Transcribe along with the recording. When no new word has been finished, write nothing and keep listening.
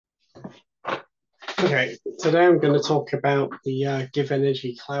Okay, today I'm going to talk about the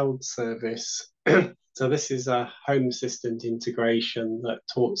GivEnergy Cloud service. So this is a HomeAssistant integration that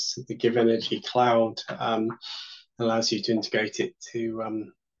talks to the GivEnergy Cloud, allows you to integrate it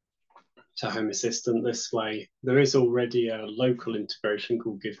to HomeAssistant this way. There is already a local integration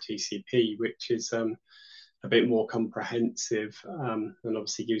called GivTCP, which is a bit more comprehensive and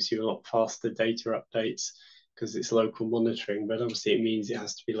obviously gives you a lot faster data updates because it's local monitoring, but obviously it means it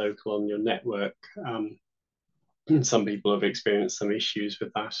has to be local on your network. And some people have experienced some issues with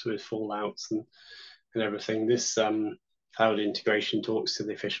that, with fallouts and everything. This cloud integration talks to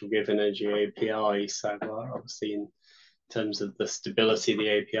the official GivEnergy API, so obviously in terms of the stability of the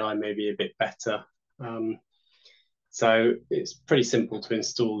API may be a bit better. So it's pretty simple to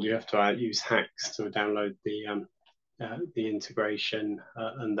install. You have to use hacks to download the integration,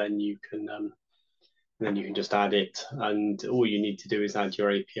 and then you can just add it. And all you need to do is add your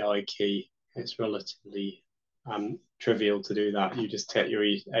API key. It's relatively trivial to do that. You just take your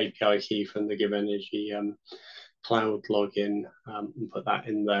API key from the GivEnergy Cloud login and put that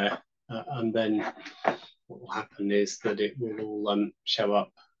in there, and then what will happen is that it will all show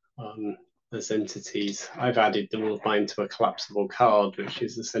up as entities. I've added all of mine to a collapsible card, which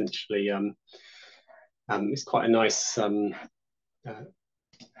is essentially it's quite a nice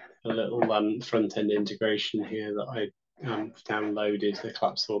a little front-end integration here that I downloaded the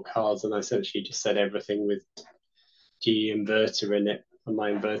collapsible cards, and I essentially just set everything with G inverter in it and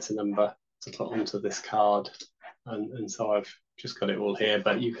my inverter number to put onto this card, and so I've just got it all here,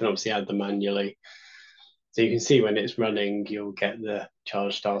 but you can obviously add them manually. So you can see when it's running, you'll get the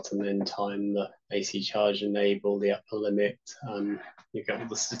charge start and end time, the AC charge enable, the upper limit. You get all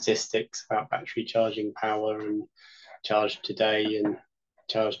the statistics about battery charging power and charge today and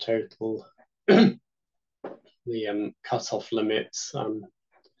charge total, the cut-off limits, and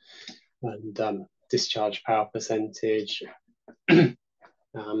discharge power percentage, battery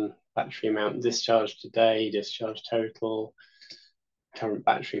amount discharged today, discharge total, current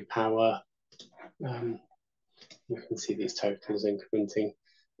battery power. You can see these totals incrementing.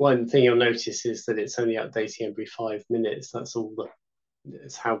 One thing you'll notice is that it's only updating every 5 minutes. That's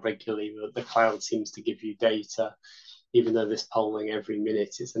how regularly the cloud seems to give you data. Even though this polling every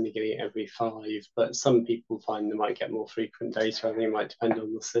minute, it's only getting it every 5. But some people find they might get more frequent data. I think it might depend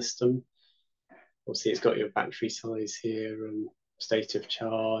on the system. Obviously, it's got your battery size here and state of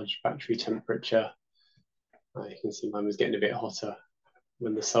charge, battery temperature. You can see mine was getting a bit hotter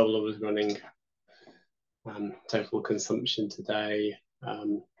when the solar was running. Total consumption today,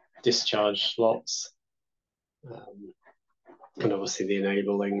 discharge slots, and obviously the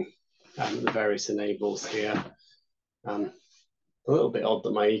enabling, the various enables here. A little bit odd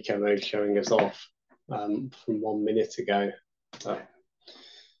that my eco mode showing us off from 1 minute ago, but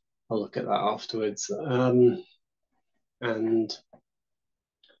I'll look at that afterwards. And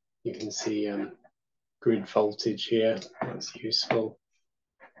you can see grid voltage here, that's useful.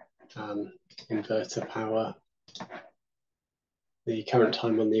 Inverter power. The current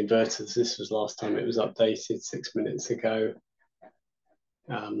time on the inverters, this was last time it was updated 6 minutes ago.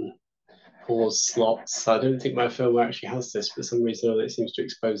 Pause slots. I don't think my firmware actually has this. For some reason it seems to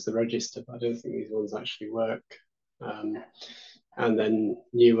expose the register, but I don't think these ones actually work. And then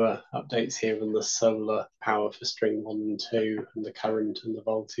newer updates here on the solar power for string 1 and 2, and the current and the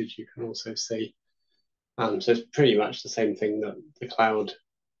voltage you can also see. So it's pretty much the same thing that the cloud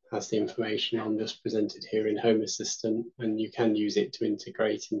has the information on, just presented here in HomeAssistant, and you can use it to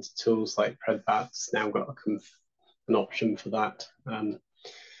integrate into tools like Predbat. It's now got an option for that.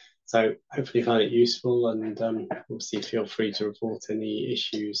 So hopefully you find it useful, and obviously feel free to report any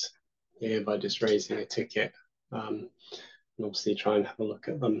issues here by just raising a ticket, and obviously try and have a look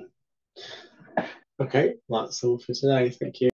at them. Okay, that's all for today. Thank you.